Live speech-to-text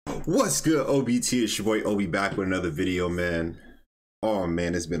What's good, OBT? It's your boy Obi back with another video, man. Oh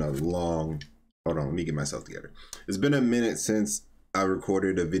man, it's been a long, hold on, let me get myself together. It's been a minute since I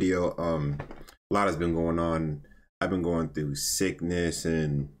recorded a video. A lot has been going on. I've been going through sickness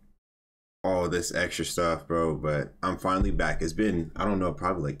and all this extra stuff, bro, but I'm finally back. It's been, I don't know,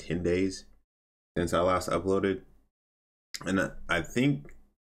 probably like 10 days since I last uploaded. And I think,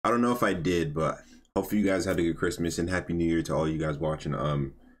 I don't know if I did, but hopefully you guys had a good Christmas and Happy New Year to all you guys watching.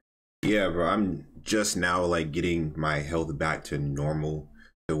 Yeah, bro, I'm just now like getting my health back to normal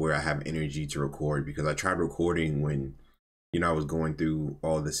to where I have energy to record, because I tried recording when, you know, I was going through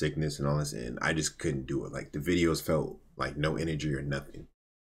all the sickness and all this, and I just couldn't do it. Like the videos felt like no energy or nothing.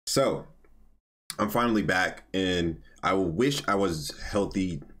 So I'm finally back, and I wish I was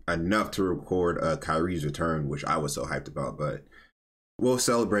healthy enough to record Kyrie's return, which I was so hyped about, but we'll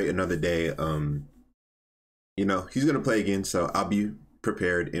celebrate another day. You know, he's gonna play again, so I'll be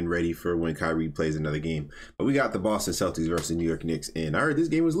prepared and ready for when Kyrie plays another game. But we got the Boston Celtics versus New York Knicks, and I heard this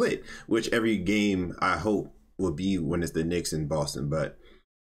game was lit, which every game I hope will be when it's the Knicks in Boston. But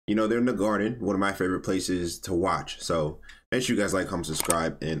you know, they're in the Garden, one of my favorite places to watch. So make sure you guys like, comment,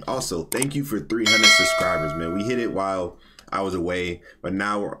 subscribe, and also thank you for 300 subscribers, man. We hit it while I was away, but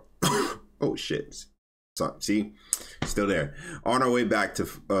now we're oh shit, so, see, still there, on our way back to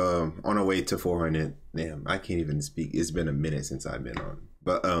on our way to 400. Damn, I can't even speak. It's been a minute since I've been on,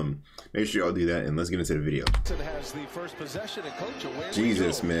 but make sure y'all do that, and let's get into the video.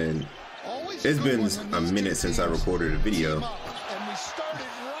 Jesus, man, it's been a minute since I recorded a video.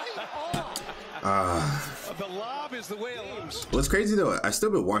 What's crazy though, I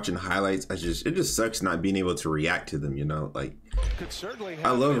still been watching highlights. It just sucks not being able to react to them, you know. Like,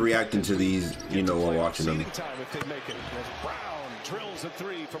 I love reacting to these, you know, while watching them.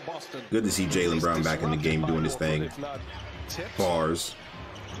 Good to see Jaylen Brown back in the game doing his thing. Bars.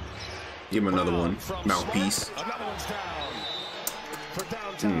 Give him another one. Mouthpiece.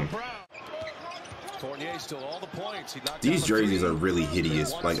 These jerseys are really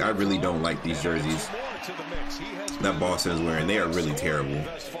hideous. Like, I really don't like these jerseys that Boston is wearing. They are really terrible.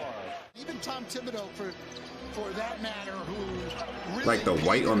 Like the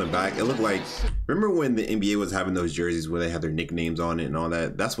white on the back, it looked like, remember when the NBA was having those jerseys where they had their nicknames on it and all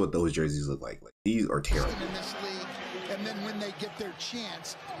that? That's what those jerseys look like. Like, these are terrible.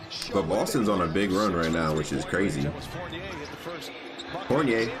 But Boston's on a big run right now, which is crazy.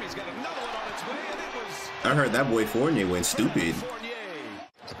 Fournier. I heard that boy Fournier went stupid.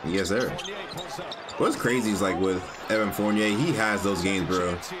 Yes, sir. What's crazy is, like, with Evan Fournier, he has those games,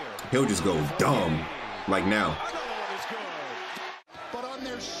 bro. He'll just go dumb, like now.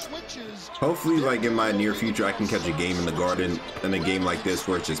 Hopefully, like, in my near future, I can catch a game in the Garden, in a game like this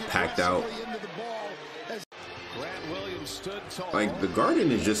where it's just packed out. Like, the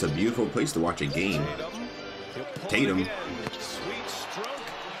Garden is just a beautiful place to watch a game. Tatum.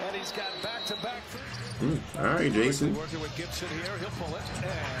 All right, Jason.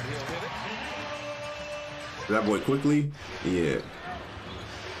 That boy quickly. Yeah.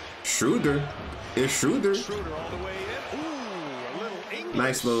 Schroeder. It's Schroeder.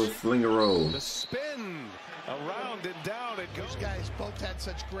 Nice little flinger roll. The spin around and down it goes. Those guys both had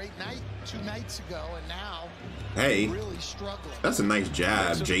such great night 2 nights ago, and now hey, really struggling. That's a nice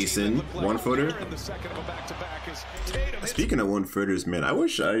jab, Jason. One footer. Speaking of one footers, man, I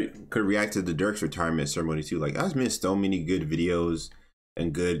wish I could react to the Dirk's retirement ceremony too. Like, I've missed so many good videos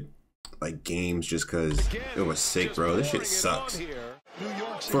and good like games just because it was sick, bro. This shit sucks.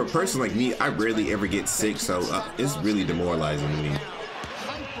 For a person like me, I rarely ever get sick, so it's really demoralizing to me.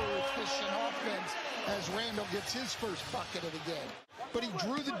 Gets his first bucket of the game, but he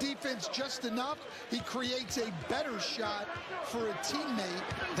drew the defense just enough. He creates a better shot for a teammate.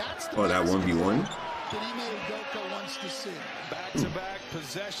 That's the that 1v1 that Ime Udoka wants to see. Back-to-back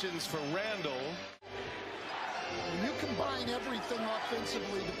possessions for Randall. When you combine everything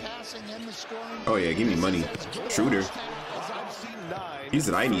offensively, the passing and the scoring. Oh yeah, give me money, Schroeder. He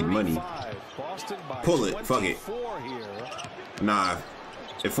said I need money. Pull it, fuck it. Nah.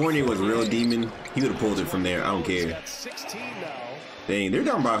 If Fournier was a real demon, he would have pulled it from there. I don't care. Dang, they're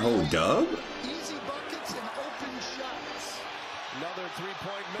down by a whole dub?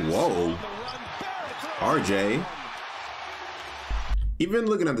 Whoa. RJ. Even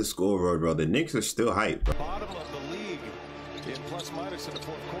looking at the scoreboard, bro, the Knicks are still hyped, bro. Bottom of the league in plus minus in the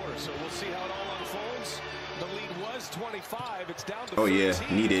fourth quarter, so we'll see how it all unfolds. The lead was 25. It's down to 13. Yeah,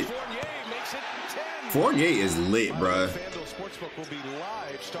 need it. Fournier is lit, bruh. Sportsbook will be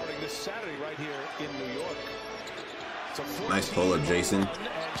live starting this Saturday right here in New York. Nice pull-up, Jason.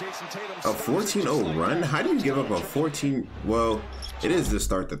 A 14-0 run? How do you give up a 14? Well, it is to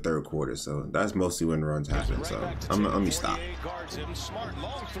start the third quarter, so that's mostly when runs happen. So let me stop.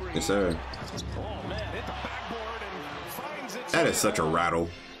 Yes, sir. That is such a rattle.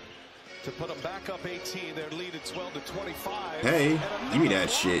 To put them back up 18, their lead at 12 to 25. Hey, give me that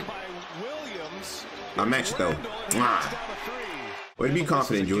shit. I matched though. Way to be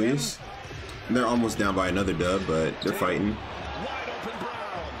confident, Julius. They're almost down by another dub, but they're fighting.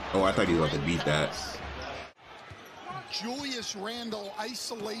 Oh, I thought he was about to beat that. Julius Randle,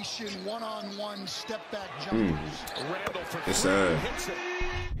 isolation, one-on-one, step-back jumpers. Yes, sir.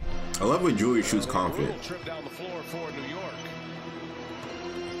 I love when Julius shoots confident. Trip down the floor for New York.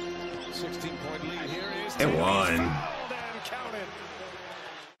 16-point lead here is And one.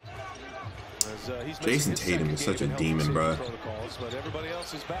 Jason Tatum is such a demon, bro. But everybody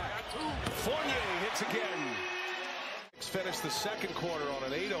else is back. Fournier hits again. Finished the second quarter on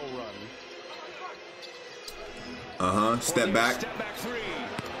an 8-0 run. Step back. Step back three.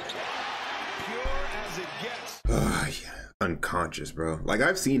 Pure as it gets. Yeah. Unconscious, bro. Like,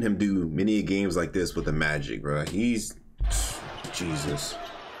 I've seen him do many games like this with the Magic, bro. He's Jesus.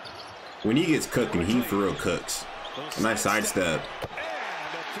 When he gets cooking, he for real cooks. A nice sidestep.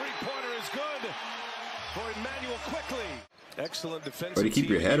 Excellent defense. But to keep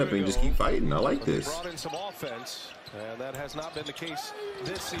your head up and just keep fighting. I like this. Brought in some offense, and that has not been the case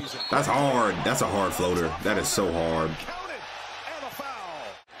this season. That's hard. That's a hard floater. That is so hard.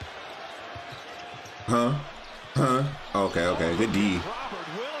 Huh? Okay. Good D. Robert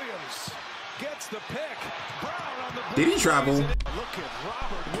Williams gets the pick. Brown on the Did he travel? Look at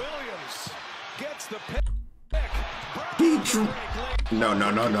Robert Williams gets the pick. No.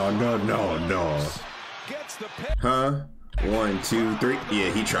 Gets the pick. Huh? 1, 2, 3. Yeah,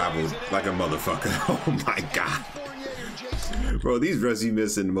 he traveled like a motherfucker. Oh my god. Bro, these refs, he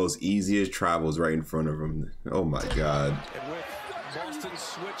missing the most easiest travels right in front of him. Oh my god. And with Boston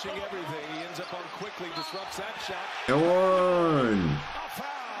switching everything, he ends up on quickly, disrupts that shot. And one. A foul.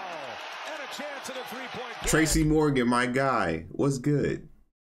 And a chance at a three-point game. Tracy Morgan, my guy. What's good?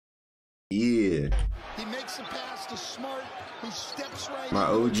 Yeah. He makes a pass to Smart, who steps right. My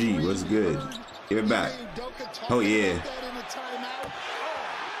OG, what's good? Give it back. Oh yeah.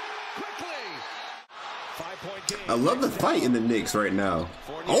 I love the fight in the Knicks right now.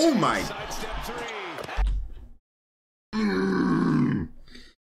 Oh my.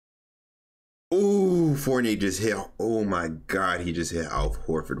 Ooh, Fournier just hit. Oh my god, he just hit Al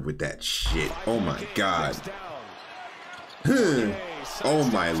Horford with that shit. Oh my god. Oh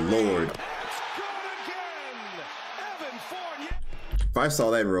my lord. If I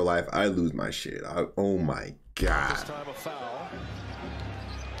saw that in real life, I'd lose my shit. Oh my god. This time a foul.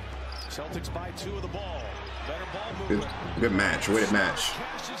 Celtics by 2 of the ball. Better ball movement. Good match. Way to match.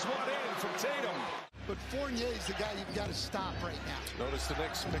 Cashes one in from Tatum. But Fournier's the guy you've got to stop right now. Notice the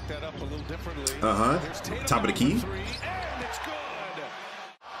Knicks pick that up a little differently. Top of the key. And it's good.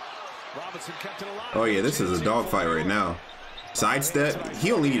 Robinson kept it alive. Oh yeah, this is a dogfight right now. Sidestep.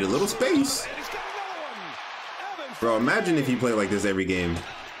 He only need a little space. Bro, imagine if he played like this every game.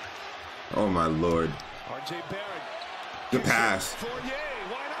 Oh my lord. Good pass.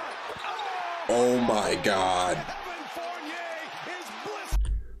 Oh my god.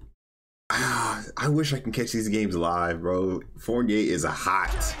 I wish I can catch these games live, bro. Fournier is a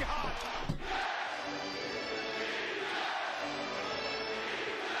hot.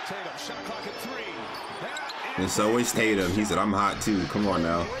 And so is Tatum. He said, I'm hot too. Come on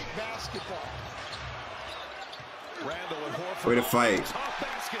now. Way to fight.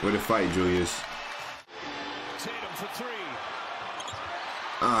 Way to fight, Julius.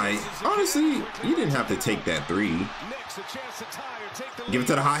 Honestly, you didn't have to take that three. Give it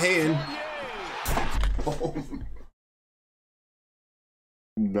to the hot hand. Oh.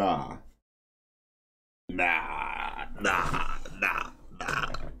 Nah.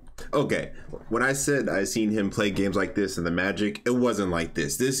 Okay, when I said I seen him play games like this in the Magic, it wasn't like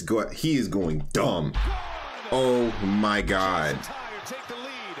this. He is going dumb. Oh my god.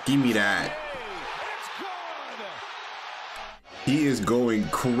 Give me that. He is going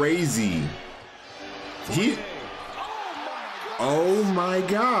crazy. Oh my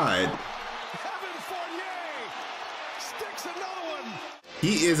god.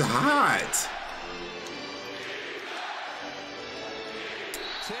 He is hot.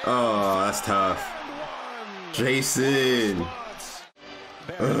 Oh, that's tough. Jason.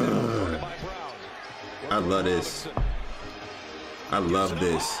 Ugh. I love this. I love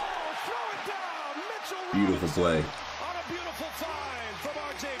this. Beautiful play.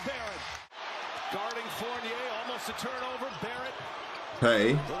 force the turnover. Barrett.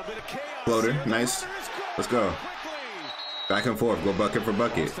 Hey, A little bit of chaos floater, here. nice. The water is good. Let's go. Quickly. Back and forth, go bucket for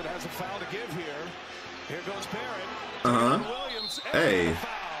bucket. Boston has a foul to give here. Here goes Barrett. Williams, Hey, and a foul.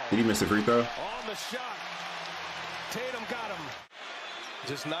 did he miss the free throw? On the shot. Tatum got him.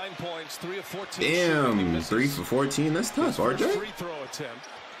 Just 9 points, 3 of 14. Damn, 3 for 14. That's tough, RJ. Free throw attempt.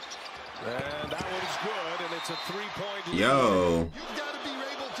 And that one's good, and it's a 3-point lead. Yo. You've got to be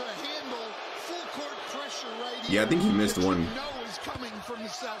able to handle full court pressure right Yeah, I think he missed that one. You know is coming from the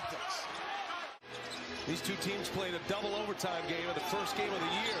Celtics. These two teams played a double overtime game in the first game of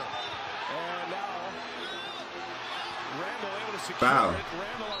the year. And now Randall able to secure Foul. it.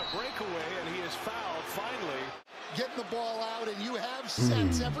 Randall on a breakaway, and he is fouled finally. Getting the ball out, and you have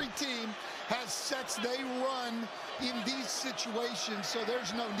sets. Every team has sets they run in these situations, so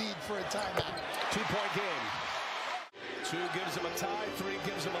there's no need for a timeout. 2-point game. 2 gives him a tie, 3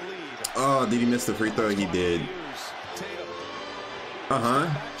 gives him a lead. Oh, did he miss the free throw? He did. Tatum. Uh-huh.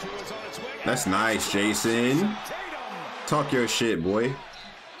 Back to is on its way. That's nice, Jason. Tatum. Talk your shit, boy.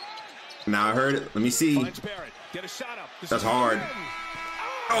 Now I heard it. Let me see. Finds Barrett. Get a shot up. This That's is hard. in.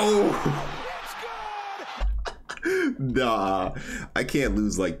 Oh. It's good. Nah, I can't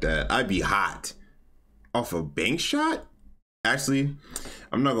lose like that. I'd be hot. Off a bank shot? Actually,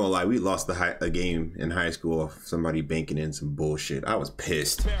 I'm not gonna lie. We lost a game in high school off somebody banking in some bullshit. I was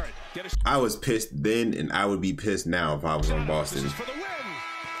pissed. Barrett. Get a I was pissed then, and I would be pissed now if I was on Boston. This is for the win.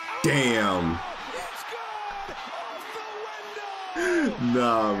 Damn. It's good. Off the window.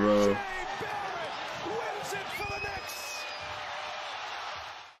 Nah, bro. Barrett wins it for the Knicks.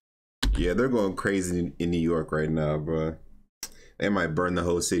 Yeah, they're going crazy in New York right now, bro. They might burn the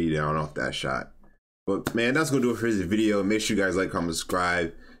whole city down off that shot. But man, that's gonna do it for this video. Make sure you guys like, comment,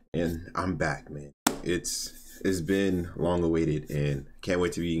 subscribe, and I'm back, man. It's been long awaited, and can't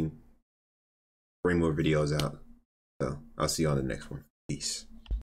wait to bring more videos out. So I'll see you on the next one. Peace.